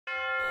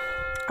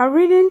A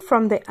reading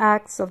from the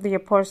Acts of the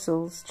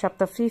Apostles,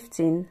 chapter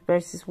 15,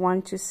 verses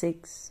 1 to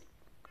 6.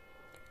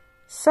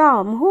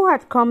 Some who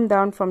had come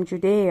down from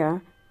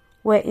Judea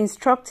were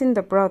instructing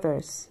the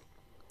brothers,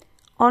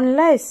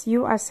 "Unless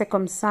you are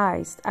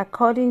circumcised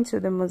according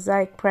to the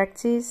Mosaic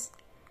practice,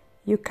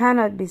 you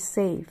cannot be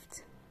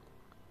saved."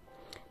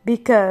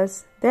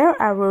 Because there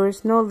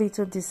arose no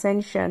little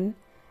dissension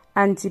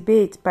and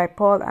debate by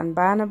Paul and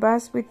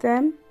Barnabas with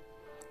them,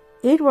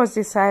 it was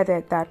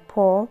decided that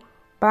Paul,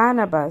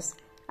 Barnabas,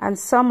 and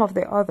some of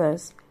the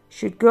others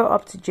should go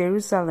up to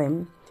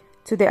Jerusalem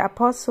to the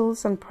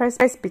apostles and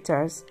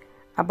presbyters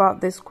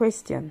about this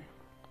question.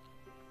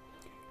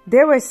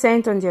 They were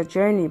sent on their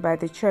journey by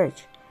the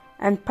church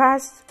and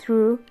passed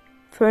through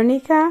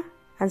Phoenicia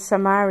and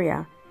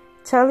Samaria,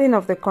 telling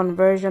of the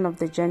conversion of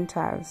the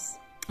Gentiles,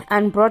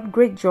 and brought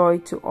great joy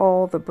to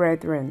all the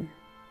brethren.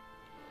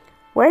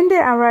 When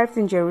they arrived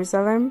in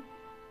Jerusalem,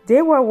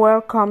 they were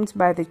welcomed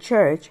by the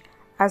church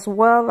as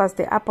well as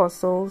the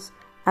apostles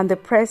and the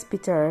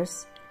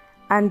presbyters,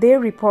 and they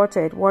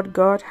reported what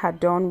God had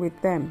done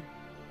with them.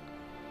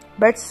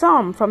 But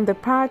some from the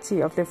party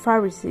of the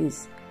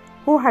Pharisees,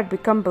 who had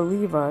become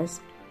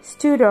believers,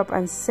 stood up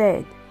and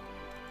said,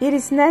 "It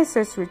is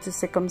necessary to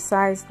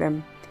circumcise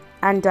them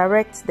and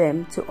direct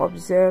them to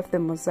observe the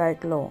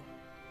Mosaic law."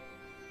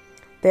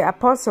 The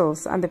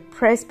apostles and the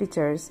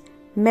presbyters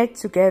met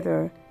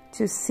together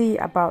to see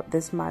about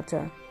this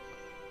matter.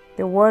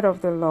 The word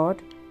of the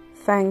Lord.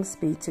 Thanks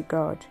be to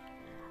God.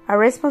 Our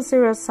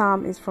responsorial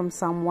psalm is from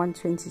Psalm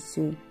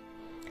 122.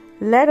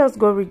 Let us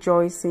go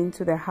rejoicing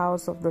to the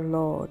house of the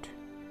Lord.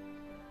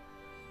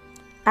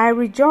 I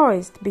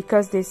rejoiced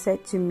because they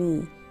said to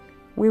me,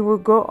 "We will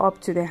go up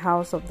to the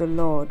house of the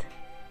Lord."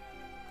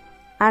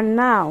 And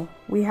now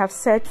we have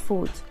set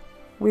foot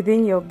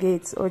within your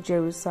gates, O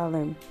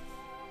Jerusalem.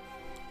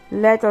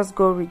 Let us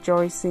go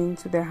rejoicing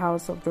to the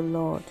house of the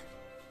Lord.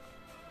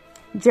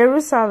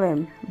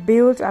 Jerusalem,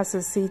 built as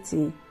a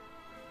city,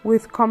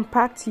 with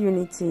compact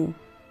unity.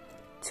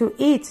 To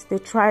it the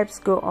tribes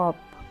go up,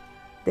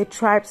 the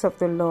tribes of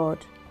the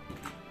Lord.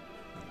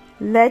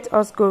 Let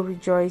us go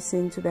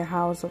rejoicing to the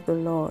house of the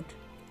Lord.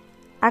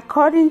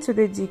 According to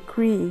the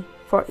decree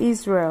for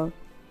Israel,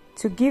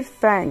 to give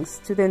thanks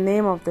to the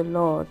name of the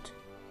Lord.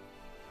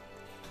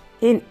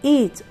 In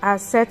it are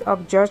set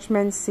up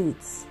judgment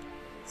seats,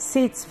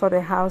 seats for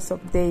the house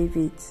of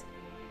David.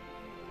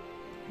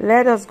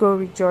 Let us go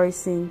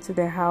rejoicing to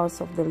the house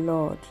of the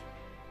Lord.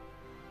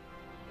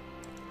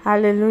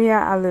 Hallelujah,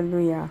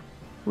 hallelujah.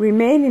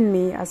 Remain in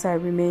me as I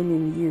remain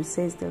in you,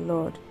 says the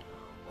Lord.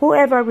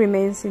 Whoever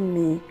remains in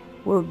me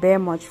will bear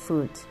much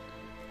fruit.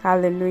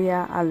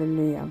 Hallelujah,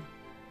 hallelujah.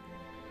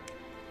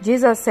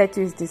 Jesus said to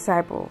his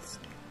disciples,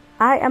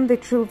 "I am the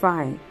true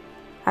vine,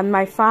 and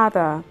my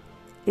Father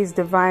is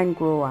the vine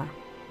grower.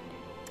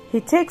 He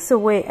takes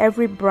away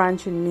every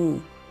branch in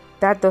me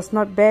that does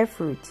not bear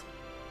fruit,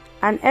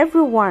 and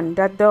every one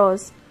that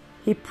does,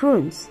 he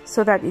prunes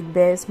so that it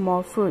bears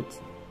more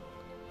fruit.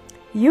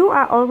 You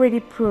are already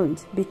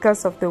pruned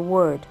because of the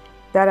word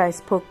that I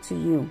spoke to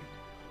you.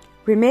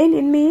 Remain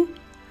in me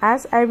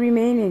as I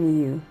remain in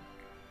you.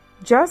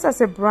 Just as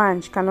a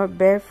branch cannot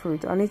bear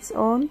fruit on its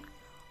own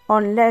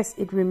unless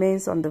it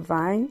remains on the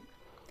vine,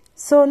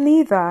 so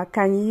neither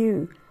can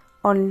you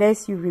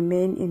unless you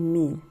remain in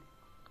me.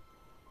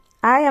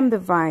 I am the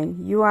vine,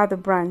 you are the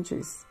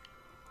branches.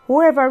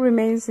 Whoever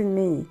remains in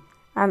me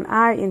and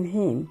I in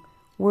him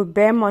will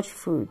bear much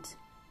fruit,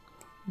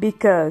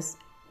 because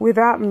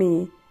without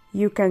me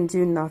you can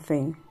do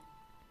nothing.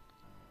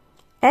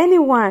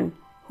 Anyone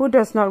who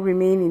does not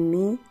remain in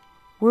me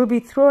will be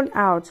thrown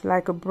out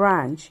like a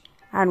branch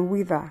and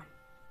wither.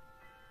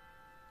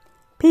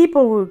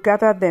 People will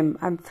gather them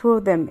and throw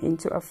them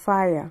into a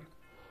fire,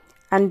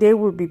 and they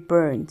will be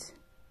burned.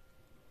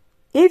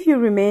 If you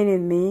remain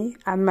in me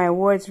and my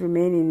words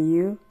remain in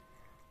you,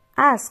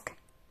 ask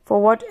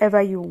for whatever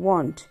you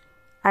want,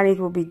 and it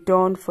will be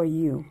done for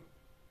you.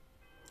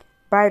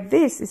 By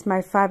this is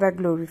my Father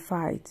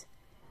glorified,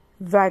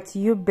 that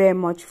you bear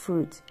much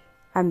fruit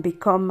and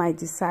become my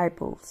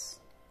disciples.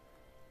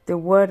 The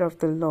word of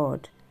the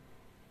Lord.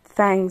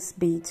 Thanks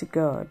be to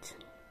God.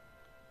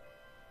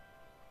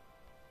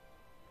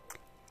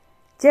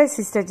 Dear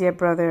sister, dear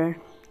brother,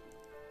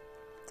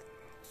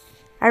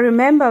 I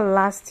remember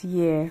last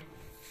year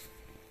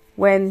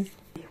when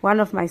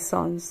one of my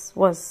sons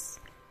was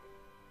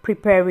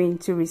preparing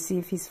to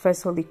receive his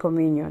first Holy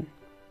Communion.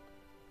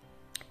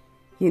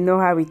 You know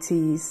how it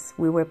is.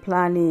 We were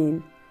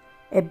planning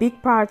a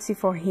big party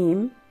for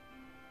him,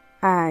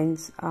 and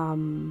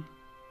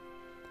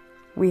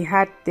we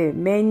had the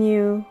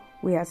menu.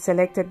 We had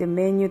selected the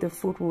menu, the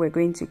food we were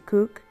going to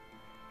cook,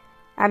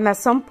 and at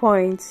some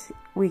point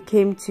we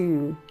came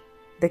to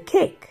the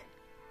cake.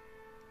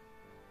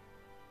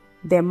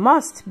 There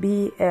must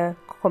be a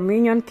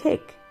communion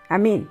cake. I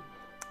mean,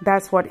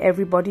 that's what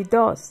everybody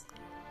does.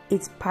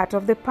 It's part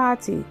of the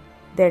party.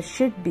 There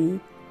should be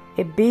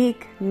a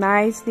big,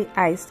 nicely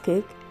iced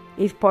cake,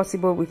 if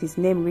possible with his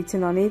name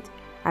written on it,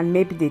 and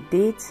maybe the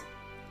date,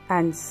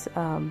 and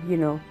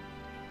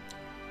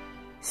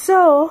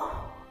So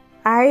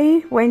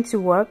I went to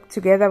work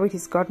together with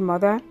his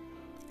godmother,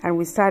 and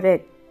we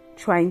started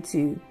trying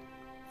to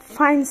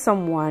find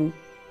someone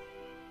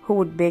who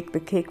would bake the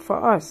cake for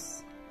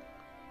us.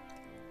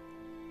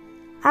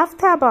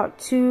 After about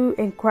 3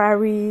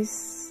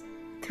 inquiries,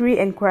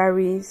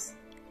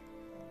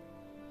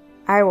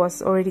 I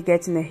was already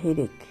getting a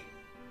headache.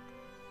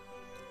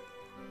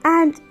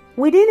 And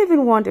we didn't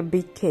even want a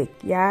big cake,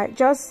 yeah,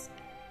 just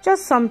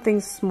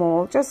something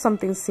small, just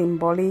something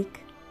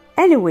symbolic.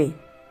 Anyway,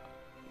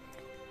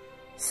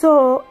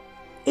 so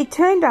it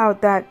turned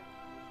out that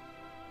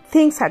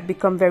things had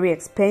become very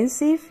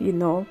expensive, you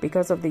know,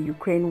 because of the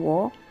Ukraine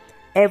war.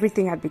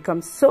 Everything had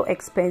become so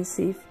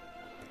expensive.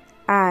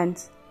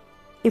 And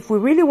if we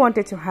really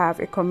wanted to have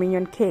a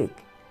communion cake,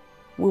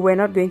 we were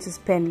not going to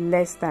spend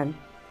less than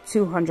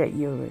 200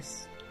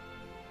 euros.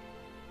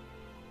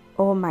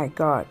 Oh my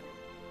God.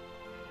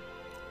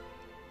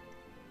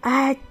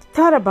 I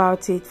thought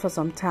about it for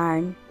some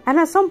time, and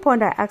at some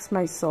point I asked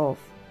myself,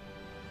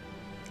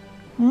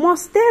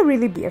 must there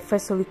really be a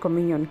First Holy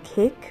Communion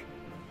cake?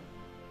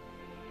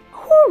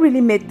 Who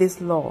really made this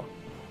law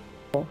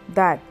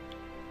that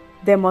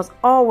there must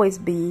always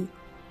be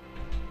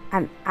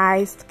an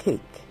iced cake?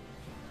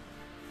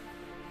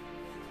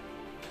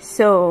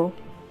 So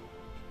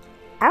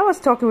I was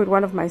talking with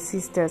one of my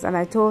sisters, and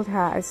I told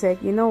her, I said,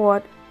 you know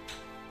what,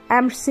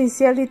 I'm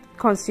sincerely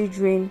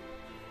considering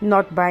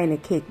not buying a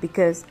cake,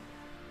 because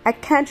I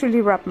can't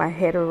really wrap my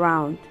head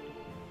around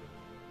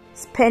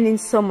spending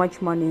so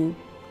much money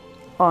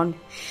on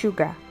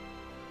sugar.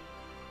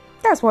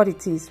 That's what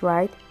it is,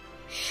 right?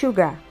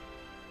 Sugar.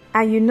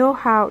 And you know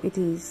how it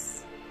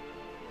is.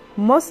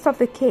 Most of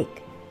the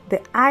cake,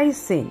 the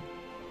icing,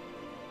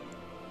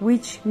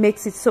 which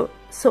makes it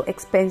so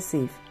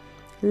expensive,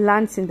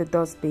 lands in the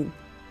dustbin.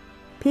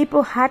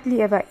 People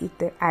hardly ever eat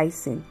the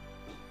icing.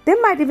 They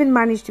might even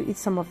manage to eat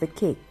some of the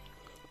cake,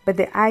 but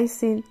the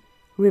icing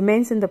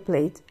remains in the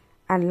plate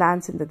and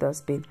lands in the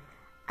dustbin.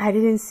 I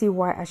didn't see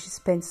why I should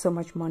spend so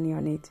much money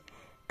on it.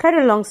 Cut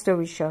a long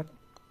story short,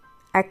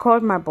 I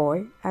called my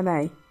boy and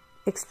I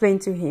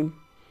explained to him.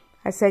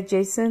 I said,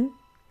 Jason,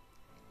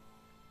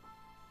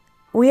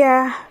 we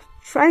are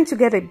trying to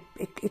get a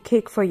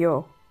cake for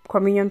your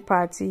communion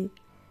party,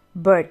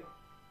 but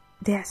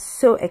they are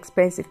so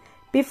expensive.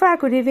 Before I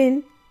could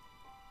even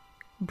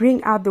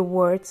bring out the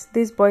words,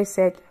 this boy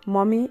said,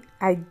 Mommy,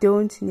 I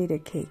don't need a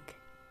cake.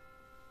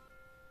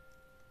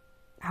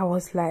 I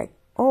was like,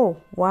 oh,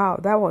 wow,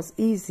 that was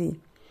easy.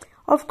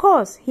 Of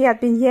course, he had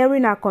been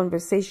hearing our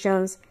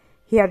conversations,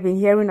 he had been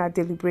hearing our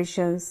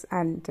deliberations,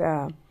 and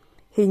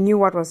he knew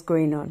what was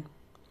going on.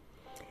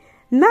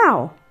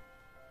 Now,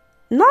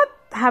 not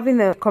having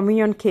a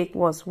communion cake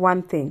was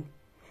one thing.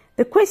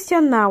 The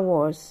question now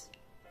was,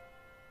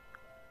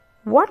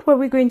 what were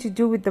we going to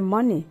do with the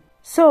money?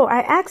 So I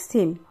asked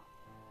him,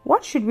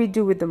 what should we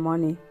do with the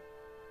money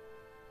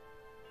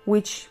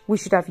which we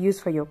should have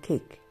used for your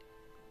cake?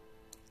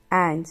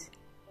 And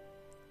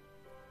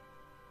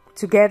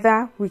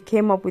together we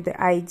came up with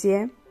the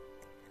idea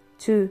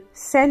to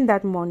send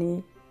that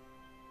money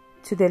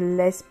to the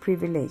less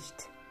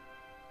privileged.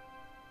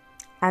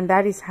 And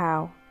that is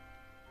how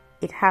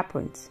it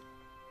happened.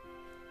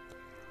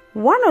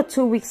 1 or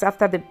 2 weeks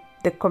after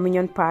the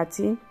communion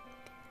party,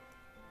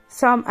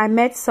 I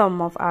met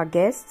some of our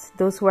guests,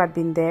 those who had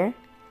been there,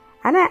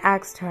 and I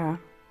asked her,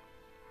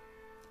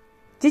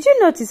 did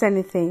you notice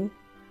anything?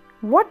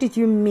 What did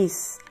you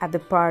miss at the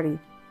party?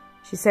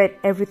 She said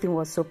everything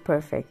was so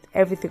perfect,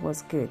 everything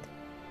was good.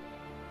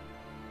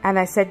 And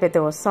I said, but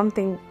there was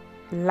something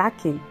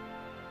lacking,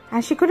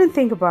 and she couldn't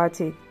think about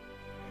it.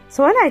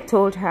 So when I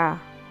told her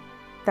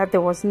that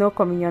there was no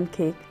communion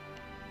cake,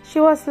 she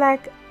was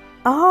like,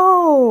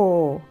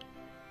 oh,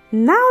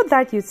 now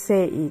that you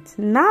say it,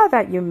 now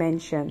that you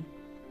mention,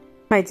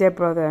 my dear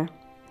brother,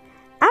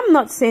 I'm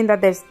not saying that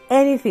there's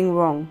anything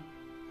wrong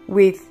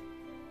with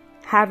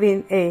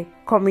having a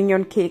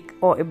communion cake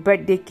or a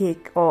birthday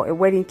cake or a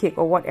wedding cake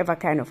or whatever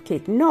kind of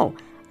cake. No,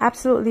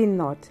 absolutely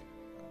not.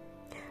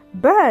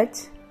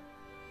 But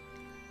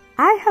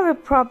I have a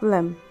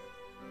problem,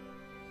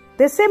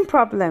 the same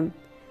problem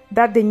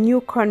that the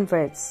new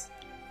converts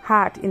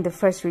had in the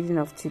first reading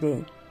of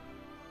today,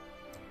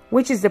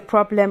 which is the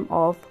problem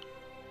of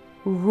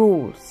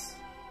rules.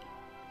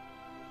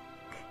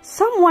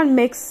 Someone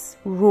makes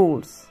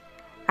rules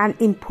and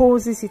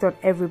imposes it on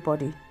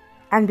everybody,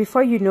 and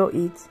before you know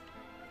it,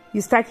 you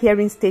start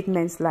hearing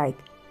statements like,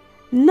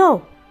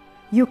 no,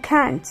 you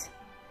can't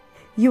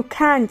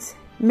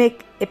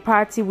make a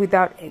party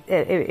without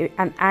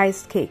an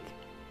iced cake.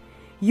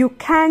 You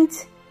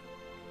can't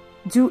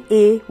do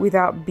A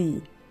without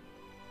B.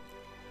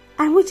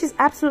 And which is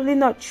absolutely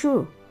not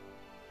true.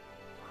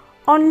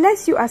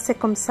 Unless you are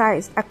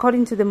circumcised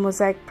according to the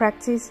Mosaic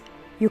practice,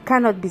 you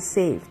cannot be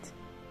saved.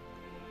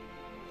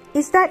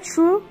 Is that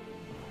true?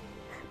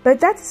 But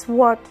that is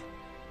what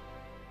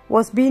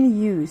was being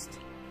used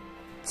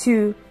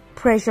to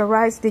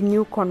pressurize the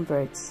new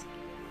converts.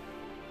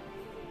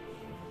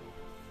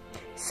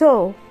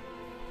 So,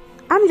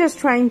 I'm just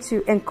trying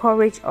to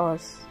encourage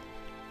us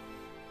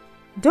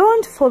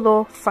Don't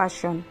follow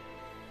fashion.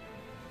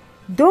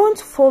 Don't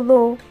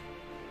follow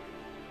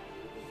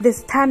the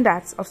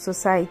standards of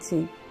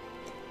society.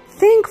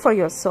 Think for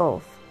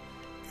yourself.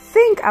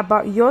 Think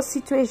about your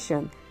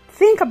situation.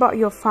 Think about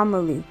your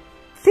family.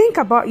 Think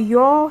about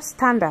your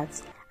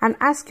standards and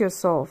ask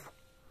yourself,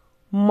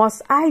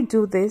 must I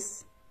do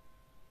this?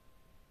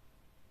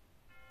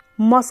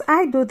 Must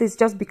I do this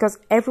just because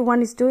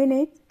everyone is doing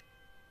it?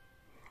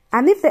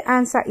 And if the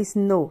answer is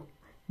no,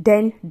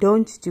 then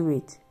don't do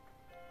it.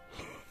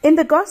 In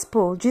the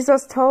gospel,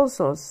 Jesus tells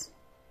us,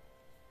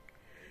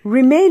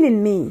 remain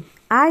in me.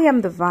 I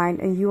am the vine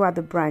and you are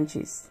the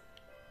branches.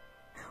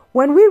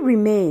 When we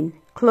remain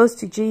close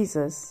to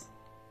Jesus,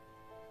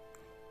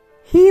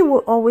 He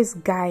will always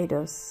guide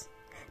us.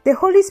 The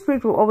Holy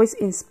Spirit will always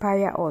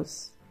inspire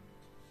us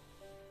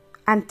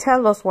and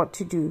tell us what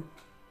to do.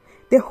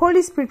 The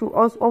Holy Spirit will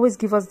always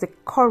give us the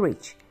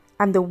courage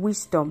and the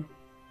wisdom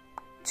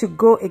to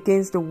go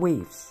against the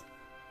waves,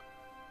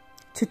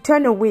 to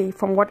turn away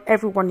from what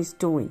everyone is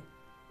doing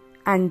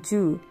and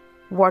do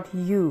what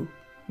you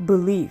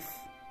believe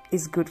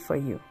is good for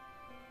you.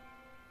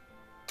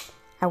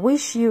 I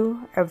wish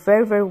you a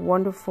very, very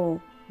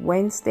wonderful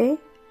Wednesday.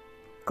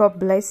 God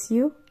bless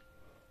you.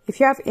 If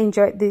you have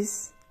enjoyed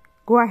this,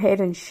 go ahead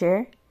and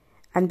share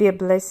and be a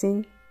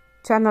blessing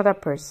to another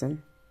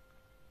person.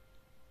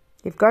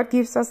 If God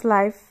gives us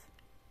life,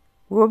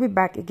 we'll be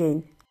back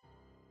again